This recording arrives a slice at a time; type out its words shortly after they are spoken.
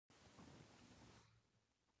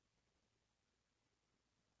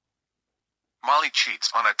Molly cheats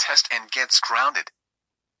on a test and gets grounded.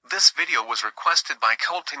 This video was requested by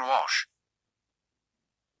Colton Walsh.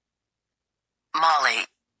 Molly,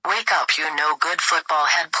 wake up, you no good football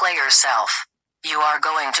head, play yourself. You are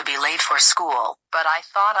going to be late for school. But I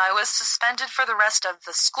thought I was suspended for the rest of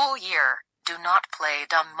the school year. Do not play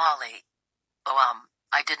dumb, Molly. Oh,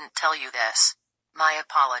 I didn't tell you this. My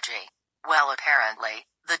apology. Well, apparently,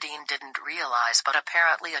 the dean didn't realize, but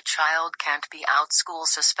apparently a child can't be out school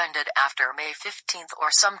suspended after May 15th or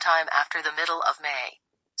sometime after the middle of May.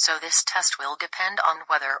 So this test will depend on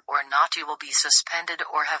whether or not you will be suspended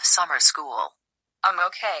or have summer school. I'm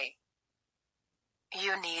okay.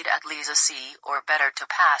 You need at least a C or better to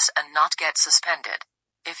pass and not get suspended.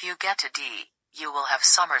 If you get a D, you will have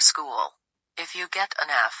summer school. If you get an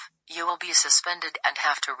F, you will be suspended and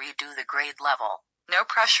have to redo the grade level. No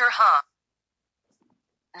pressure, huh?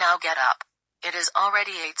 Now get up. It is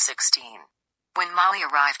already 8:16. When Molly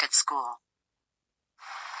arrived at school.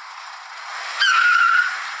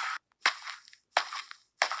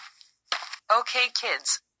 Okay,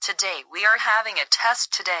 kids, today we are having a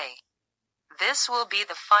test today. This will be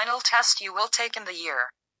the final test you will take in the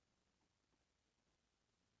year.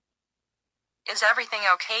 Is everything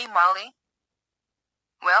okay, Molly?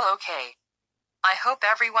 Well, okay. I hope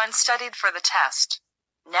everyone studied for the test.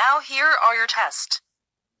 Now here are your tests.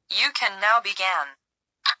 You can now begin.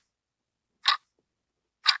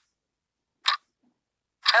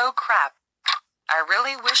 Oh crap. I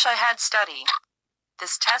really wish I had studied.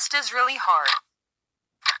 This test is really hard.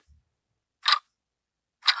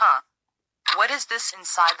 Huh. What is this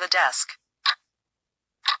inside the desk?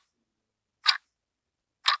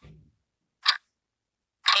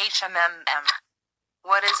 HMMM.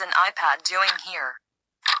 What is an iPad doing here?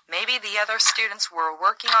 Maybe the other students were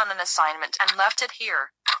working on an assignment and left it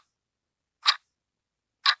here.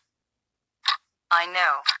 I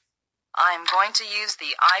know. I'm going to use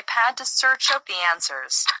the iPad to search up the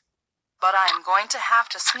answers. But I'm going to have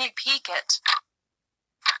to sneak peek it.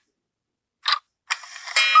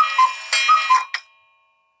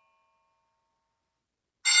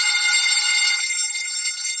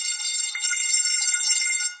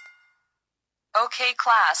 Okay,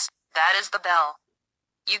 class, that is the bell.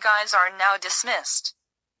 You guys are now dismissed.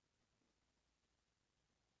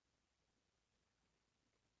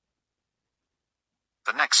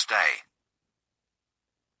 The next day.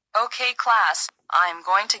 Okay, class, I'm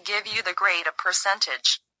going to give you the grade a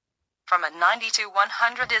percentage. From a 90 to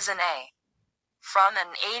 100 is an A. From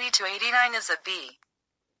an 80 to 89 is a B.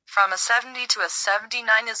 From a 70 to a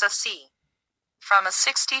 79 is a C. From a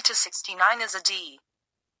 60 to 69 is a D.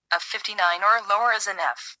 A 59 or lower is an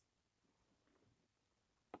F.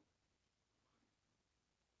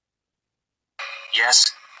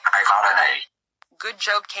 Yes, I got an A. Good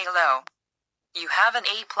job, Kalo. You have an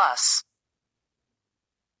A+.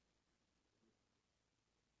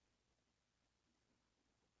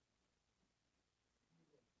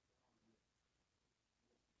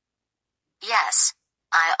 Yes,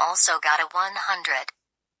 I also got a 100.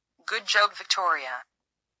 Good job, Victoria.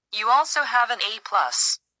 You also have an A+.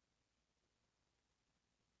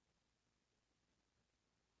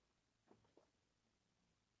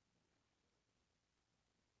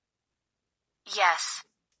 Yes,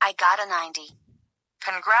 I got a 90.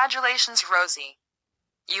 Congratulations, Rosie.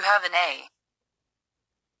 You have an A.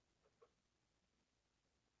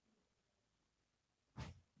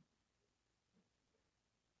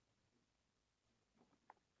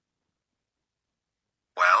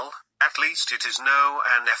 Well, at least it is no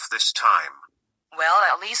and F this time. Well,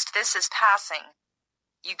 at least this is passing.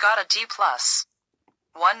 You got a D+.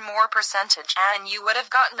 One more percentage and you would have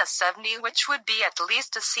gotten a 70, which would be at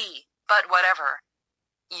least a C, but whatever.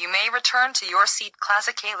 You may return to your seat,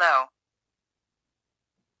 Classic Halo.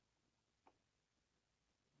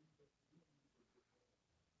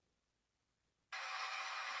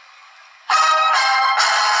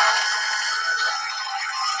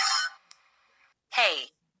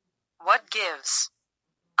 Hey. What gives?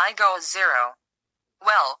 I go a 0.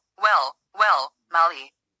 Well,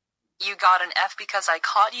 Molly. You got an F because I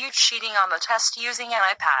caught you cheating on the test using an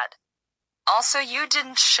iPad. Also, you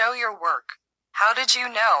didn't show your work. How did you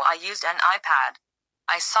know I used an iPad?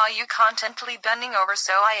 I saw you contently bending over,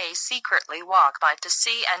 so I secretly walked by to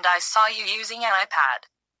see, and I saw you using an iPad.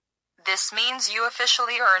 This means you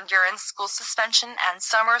officially earned your in-school suspension and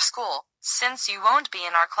summer school, since you won't be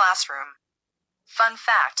in our classroom. Fun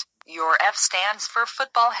fact, your F stands for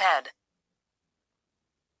football head.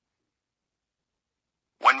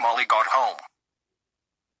 When Molly got home.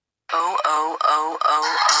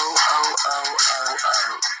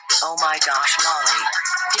 Oh my gosh, Molly.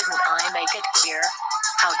 Didn't I make it here?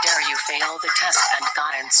 How dare you fail the test and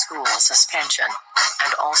got in school suspension?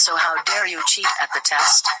 And also how dare you cheat at the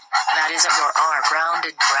test? That is it, you are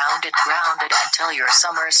grounded until your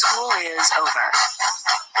summer school is over.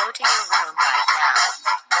 Go to your room right now.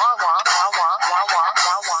 Why?